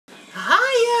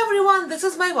this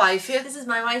is my wifey. This is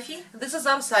my wifey. This is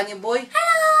Sunny Boy.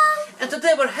 Hello! And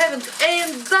today we're having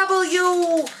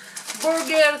A&W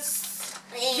burgers.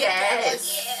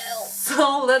 Yes!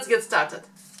 So let's get started.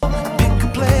 Pick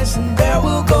a place and there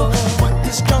we'll go. Work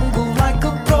this jungle like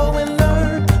a pro and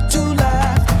learn to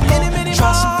laugh.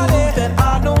 Try some food that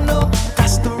I don't know.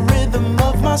 That's the rhythm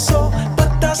of my soul.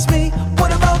 But that's me.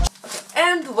 What about you?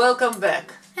 And welcome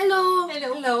back. Hello!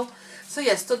 Hello. So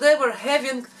yes, today we're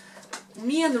having,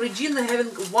 me and Regina having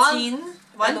one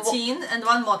tin and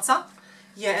one mozza.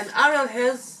 Yeah, and Ariel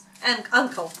has And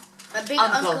uncle. A big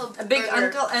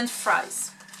uncle And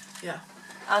fries. yeah.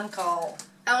 Uncle.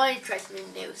 I want to try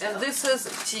something new. So. And this is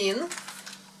tin.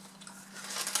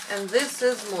 And this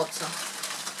is mozza.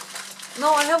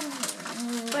 No, I have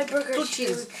My burger two is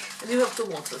tins. huge. And you have two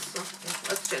mozzas. So yeah,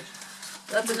 let's change.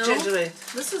 Let's No. change rate.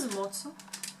 This is mozza.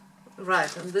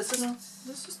 Right, and this is No,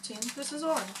 this is tin. This is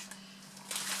orange.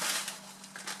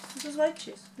 This is white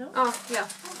cheese. No? oh yeah.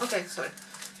 Okay, sorry.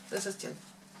 This is tin.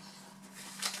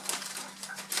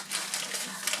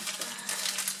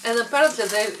 And apparently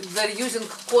they're using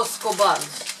Costco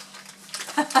buns.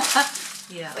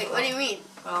 Yeah. Wait, what do you mean?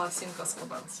 Well, I've seen Costco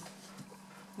buns.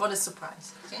 What a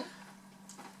surprise. Okay?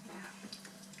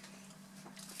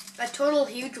 A total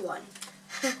huge one.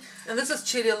 And this is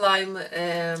chili lime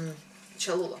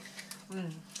Cholula.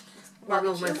 One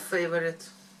of my Barbecue? favorite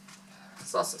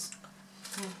sauces.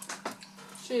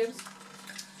 Cheers.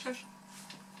 Cheers.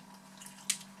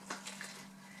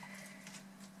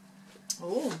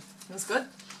 Oh, that's good.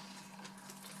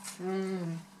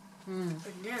 And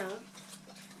now,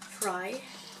 fry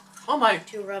Oh my.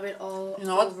 to rub it all You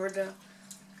know what? over the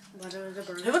bottom of the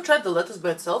burger. Have you tried the lettuce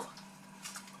by itself?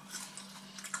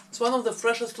 It's one of the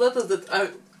freshest lettuce that I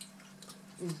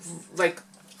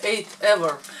ate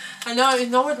ever. I know, you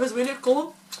know what was really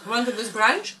cool? I went to this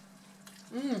branch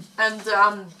and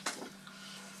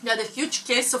they had a huge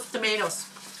case of tomatoes.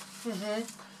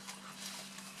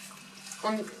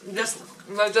 And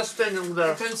they're just standing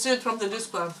there. You can see it from the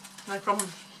display, like from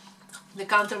the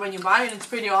counter when you buy it. It's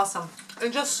pretty awesome.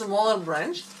 And just smaller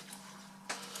branch.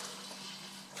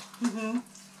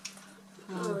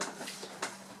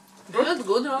 Good,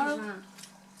 good.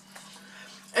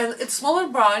 And it's smaller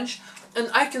branch, and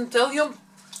I can tell you,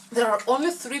 there are only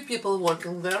 3 people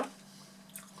working there.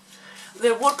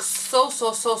 They work so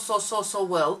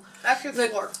well. Actually,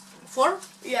 Like, 4. 4?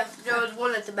 Yeah, there was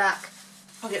one at the back.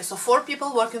 Okay, so 4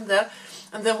 people working there,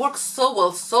 and they work so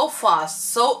well, so fast,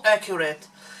 so accurate.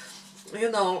 You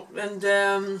know, and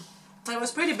I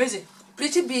was pretty busy.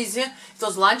 pretty busy. It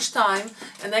was lunchtime,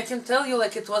 and I can tell you,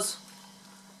 like, it was.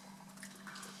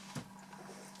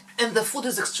 And the food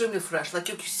is extremely fresh. Like,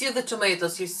 you see the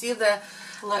tomatoes, you see the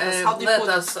Lettuce, how they put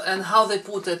lettuce, and how they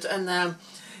put it, and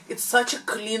it's such a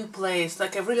clean place.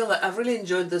 Like, I really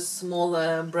enjoyed this small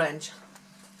branch.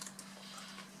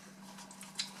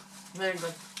 Very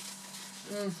good.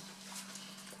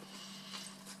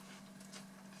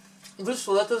 This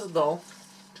lettuce though,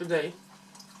 today,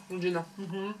 Regina.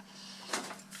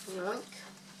 Look.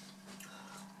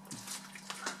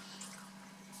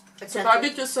 It's a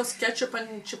barbecue sauce, ketchup,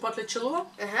 and chipotle Cholula.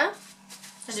 Uh-huh.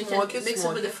 And you Smoky, can mix it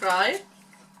smoky. with the fry.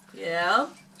 Yeah.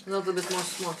 A little bit more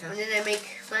smoky. And then I make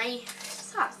my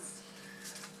sauce.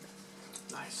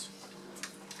 Nice.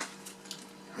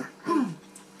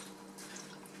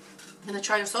 Gonna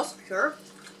try your sauce? Sure.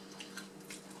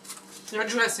 Your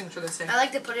dressing, should I say? I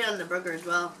like to put it on the burger as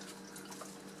well.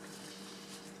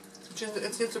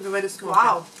 It seems to be very smoky.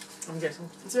 Wow. I'm guessing.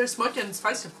 It's very smoky and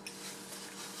spicy.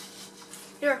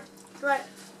 Here, try it.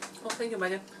 Oh, thank you,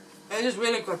 buddy. It is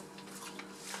really good.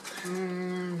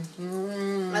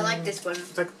 I like this one.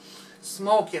 It's like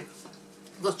smoky.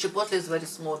 The chipotle is very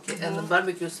smoky, and the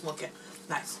barbecue is smoky.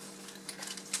 Nice.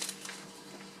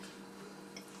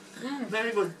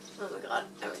 Very good. Oh my god,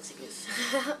 everything is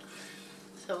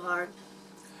so hard.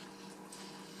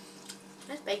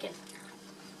 Nice bacon.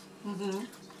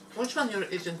 Which one you're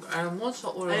eating?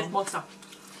 Mozza or? I ate mozza.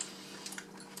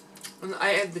 And I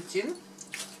ate the tin.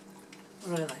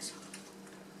 Really nice.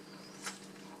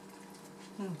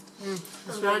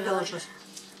 It's Oh very my God. delicious.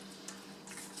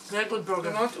 Very good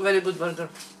burger. Not very good burger.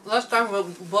 Last time we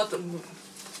bought an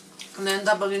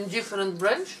A&W in different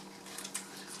branch.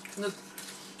 And it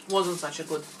wasn't such a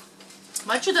good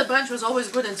My cheddar branch was always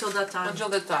good until that time. until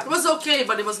the time. It was okay,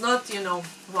 but it was not, you know,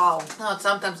 wow. No,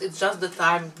 sometimes it's just the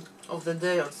time of the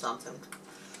day or something.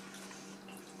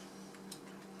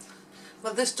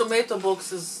 But this tomato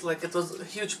box is like, it was a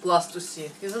huge plus to see,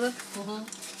 isn't it?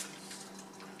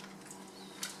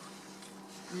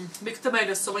 Big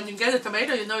tomatoes. So when you get a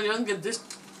tomato, you know you don't get this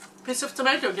piece of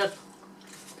tomato, you get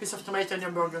piece of tomato in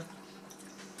your burger.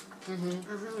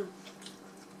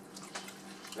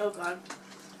 Oh god.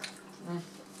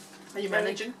 Are you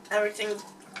managing? Everything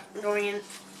going in.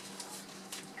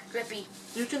 Grippy.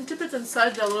 You can tip it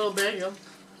inside a little bit, yeah.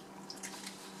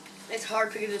 It's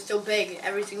hard because it's so big.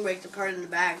 Everything breaks apart in the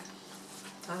bag.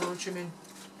 I know what you mean.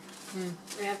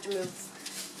 I have to move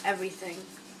everything.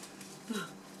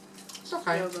 It's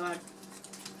okay. Oh god.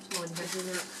 Oh, it's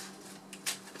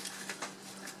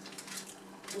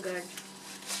Good.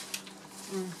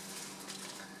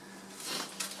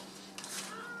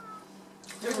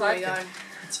 You Oh like my god.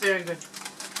 It's very good.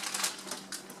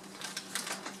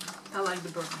 I like the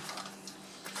burger.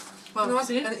 Well, You know what?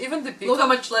 see? And even the Look pickle. how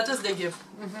much lettuce they give.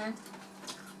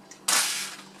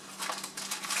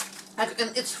 And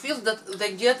it feels that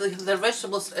they get their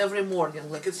vegetables every morning.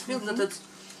 Like it feels that it's,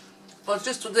 or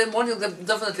just today morning they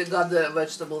definitely got the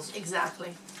vegetables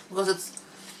Exactly. because it's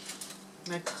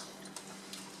like.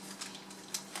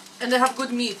 And they have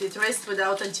good meat. It raised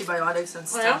without antibiotics and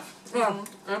stuff. Yeah,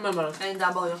 I remember it. And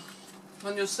W.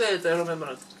 When you say it, I remember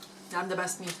it. I'm the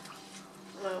best meat.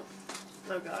 Oh.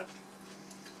 Oh god.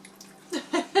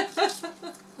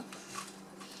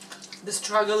 The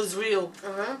struggle is real.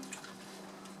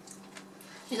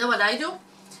 You know what I do?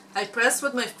 I press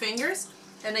with my fingers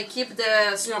and I keep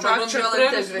the structural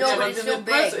integrity. No, but it's too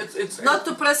big. It's Not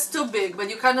to press too big, but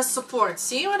you kind of support.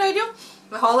 See what I do?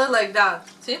 We hold it like that.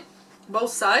 See?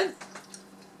 Both sides.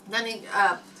 Then it,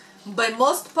 by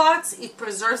most parts, it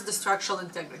preserves the structural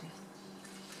integrity.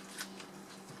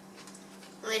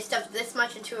 When they stuff this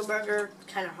much into a burger,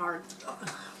 it's kind of hard.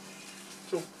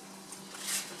 true.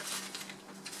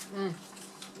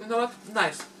 You know what?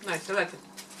 Nice, nice. I like it.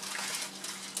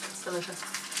 It's delicious.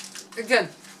 Again,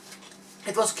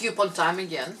 it was coupon time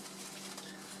again.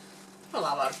 I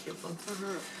love our coupon.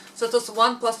 So it was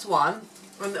 1 + 1,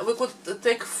 and we could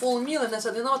take full meal. And I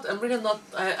said, you know what? I'm really not.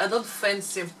 I don't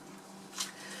fancy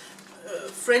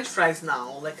French fries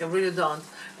now. Like I really don't,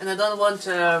 and I don't want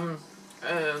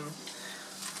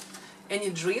any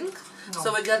drink. No.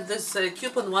 So we got this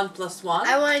coupon 1 + 1.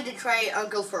 I wanted to try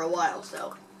Uncle for a while,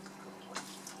 so.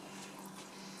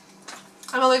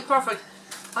 I'm like, perfect.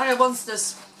 I wants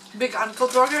this big Uncle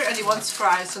burger and he wants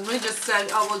fries. And we just said,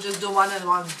 oh, we'll just do 1 and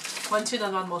 1. 1 tuna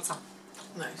and 1 mozza.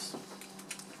 Nice.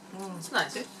 It's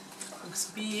nice.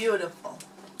 Looks beautiful.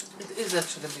 It is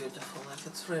actually beautiful. Like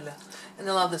it's really, and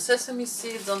I love the sesame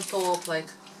seeds on top. Like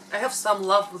I have some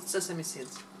love with sesame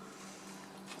seeds.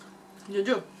 You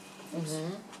do?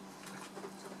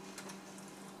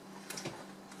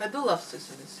 I do love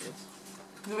sesame seeds.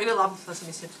 You really love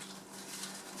sesame seeds.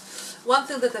 One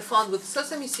thing that I found with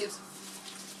sesame seeds,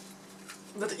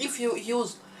 that if you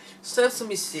use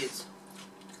sesame seeds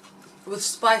with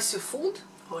spicy food,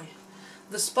 Boy.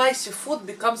 the spicy food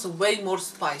becomes way more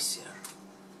spicier.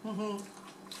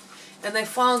 And I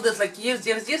found that like years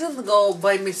ago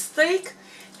by mistake,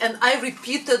 and I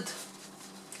repeated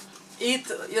it,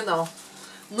 you know,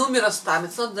 numerous times.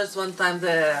 It's not just one time.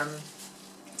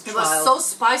 It was so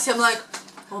spicy. I'm like,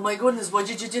 oh my goodness, what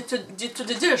did you do to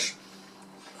the dish?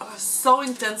 It was so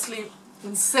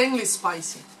insanely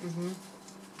spicy.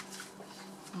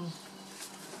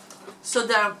 So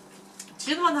the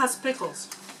thin one has pickles.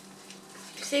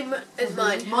 Same as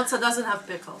mine. Mozza doesn't have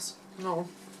pickles. No.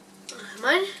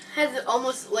 Mine has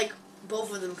almost like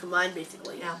both of them combined,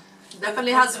 basically. Yeah,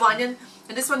 definitely has onion,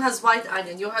 and this one has white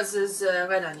onion. Yours has this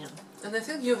red onion. And I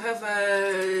think you have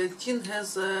tin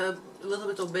has a little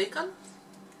bit of bacon,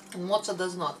 and mozza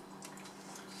does not.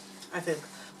 I think,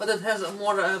 but it has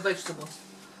more vegetables.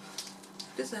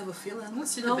 Does it have a feeling?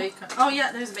 Let's see No? the bacon. Oh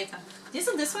yeah, there's bacon.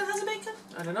 Isn't this one has a bacon?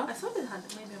 I don't know. I thought it had.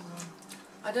 Maybe I'm wrong.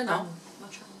 I don't know.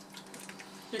 Not sure.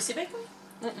 Do you see bacon?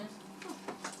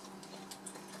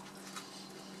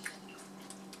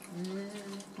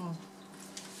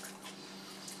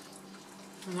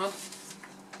 You know,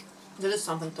 there is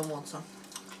something to mozza.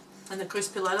 And the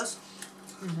crispy lettuce.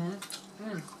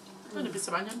 And a piece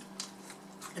of onion.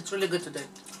 It's really good today.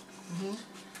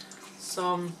 So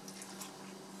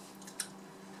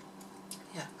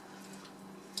yeah.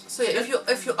 So yeah,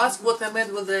 if you ask what I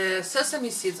made with the sesame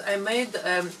seeds, I made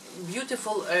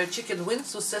beautiful chicken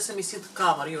wings with sesame seed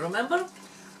cover. You remember?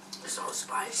 So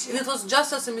spicy. And it was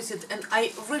just sesame seed, and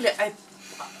I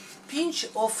pinch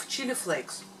of chili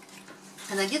flakes,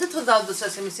 and I did it without the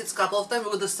sesame seeds a couple of times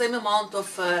with the same amount of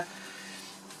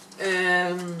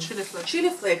chili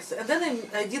flakes, and then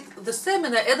I did the same,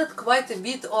 and I added quite a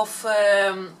bit of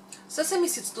sesame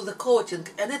seeds to the coating,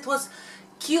 and it was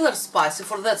killer spicy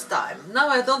for that time. Now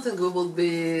I don't think we will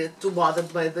be too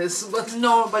bothered by this, but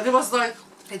No, but it was like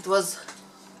it was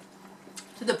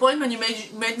To the point when you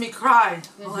made me cry.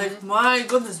 Like, my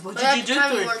goodness, what But did at you the do time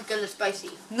to you it? weren't gonna spicy.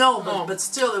 No, No. but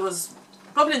still it was...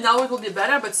 Probably now it will be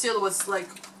better, but still it was like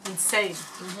insane.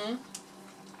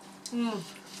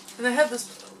 And I had this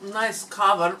nice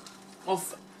cover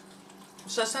of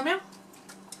sesame.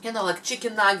 You know, like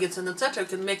chicken nuggets and etc. You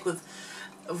can make with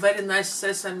very nice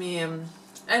sesame.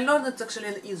 I learned it actually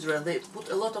in Israel. They put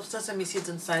a lot of sesame seeds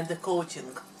inside the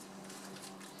coating.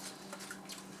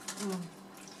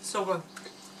 So good.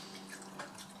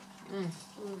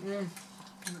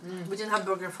 We didn't have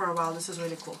burger for a while. This is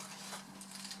really cool.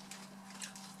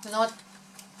 You know what?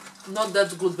 Not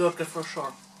that good burger for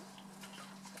sure.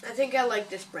 I think I like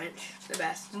this branch the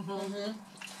best.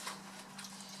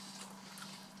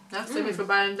 Next time if you're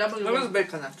buying double, There is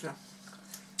bacon actually.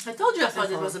 I told you I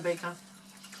thought it was a bacon.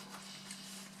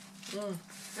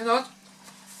 You know what?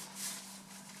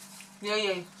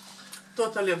 Yeah.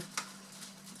 Totally,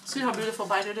 See how beautiful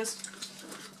bite it is?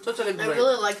 totally I great.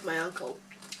 really like my uncle.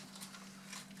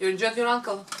 You enjoyed your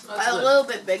uncle? That's A good. little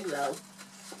bit big though.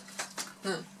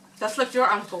 That's like your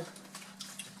uncle.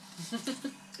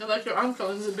 I like your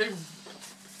uncle. He's a big...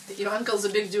 Your uncle's a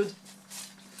big dude.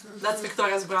 That's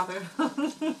Victoria's brother.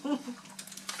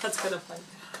 That's kind of funny.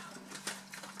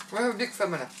 We have a big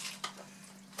family.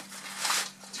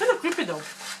 It's kind of creepy though.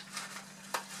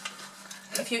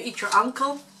 If you eat your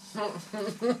uncle,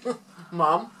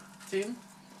 Mom, Tim,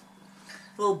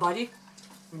 little buddy,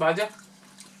 Badya.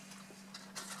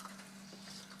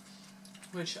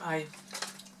 Which I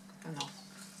know.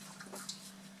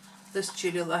 This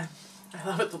chili lime, I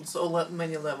love it on so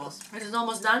many levels. is it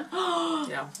almost done?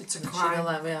 Yeah, It's a the crime. chili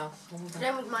lime, yeah.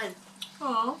 Same with mine.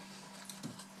 Aww.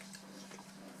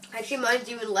 Actually, mine's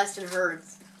even less than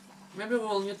hers. Maybe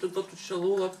we'll need to go to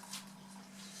Cholula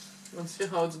and see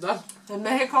how it's done. In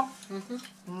Mexico?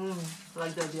 I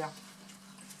like the idea.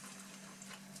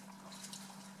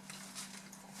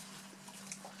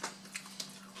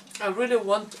 I really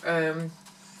want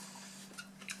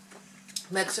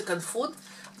Mexican food,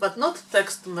 but not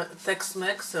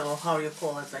Tex-Mex or how you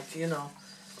call it, like, you know,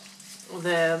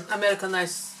 the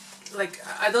Americanized. Like,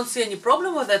 I don't see any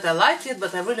problem with that. I like it,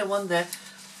 but I really want the,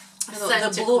 you know,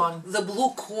 Authentic one. the blue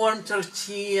corn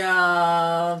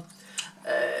tortilla,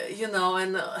 you know,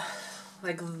 and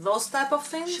like those type of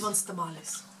things. She wants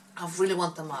tamales. I really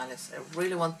want tamales. I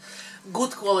really want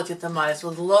good quality tamales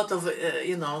with a lot of,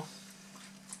 you know.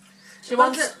 She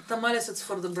wants Tamales. It's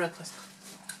for the breakfast.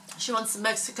 she wants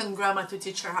Mexican grandma to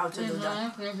teach her how to do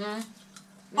that.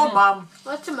 Or mom.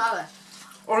 What's tamale?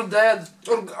 Or dad,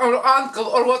 or uncle,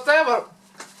 or whatever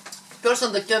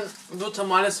person that can do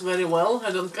tamales very well.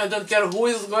 I don't care who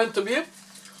is going to be.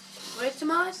 What is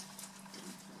tamales?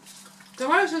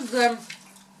 Tamales is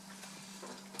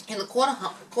in a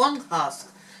corn husk.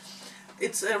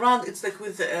 It's around. It's like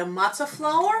with matzah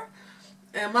flour.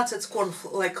 Matzah, it's corn,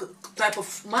 like type of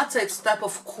matzah. It's type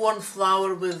of corn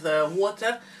flour with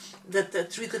water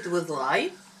that treated with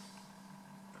lye.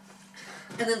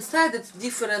 And inside it's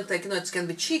different, like, you know, it can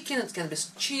be chicken, it can be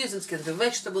cheese, it can be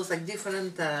vegetables, like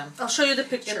different. I'll show you the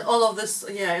picture. And all of this,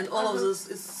 yeah, and all of this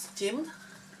is steamed.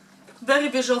 Very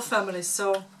visual family,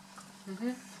 so...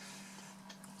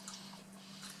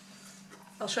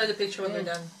 I'll show you the picture when we're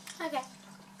done. Okay.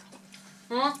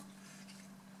 I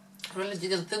really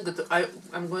didn't think that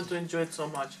I'm going to enjoy it so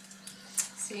much.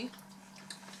 See?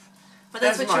 But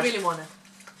that's As what much. you really wanted.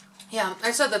 Yeah,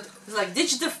 I said that. It's like,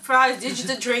 ditch the fries, ditch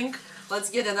the drink, let's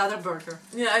get another burger.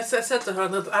 Yeah, I said to her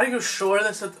that, are you sure? And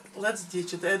I said, let's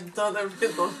ditch it. I really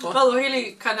don't want. Well,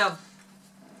 really kind of,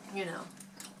 you know,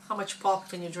 how much pop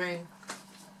can you drink?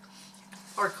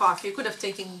 Or coffee. You could have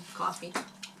taken coffee.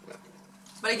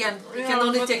 But again, you can Yeah,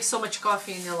 only but- take so much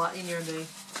coffee in your day.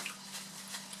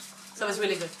 So it was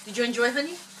really good. Did you enjoy,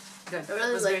 honey? Good. I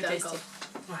really it was like very the tasty.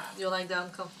 You like the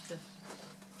uncle? Good.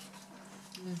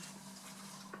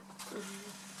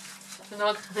 You know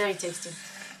what? Very tasty.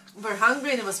 We're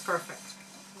hungry and it was perfect.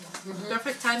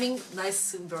 Perfect timing,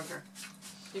 nice burger.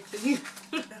 You could eat.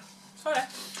 Sorry.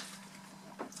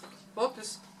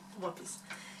 Focus. Whoopies.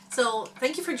 So,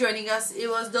 thank you for joining us. It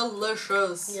was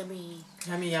delicious. Yummy.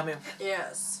 Yummy, yummy.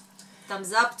 Yes.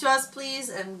 Thumbs up to us, please.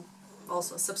 And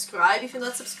also subscribe if you're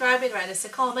not subscribing. Write us a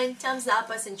comment. Thumbs up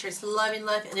us and cheers love in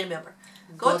life. And remember,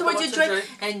 go to what you enjoy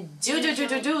and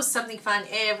do something fun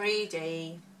every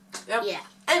day. Yep. Yeah.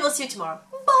 And we'll see you tomorrow.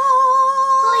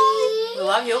 Bye. We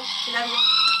love you. Love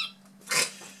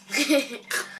you.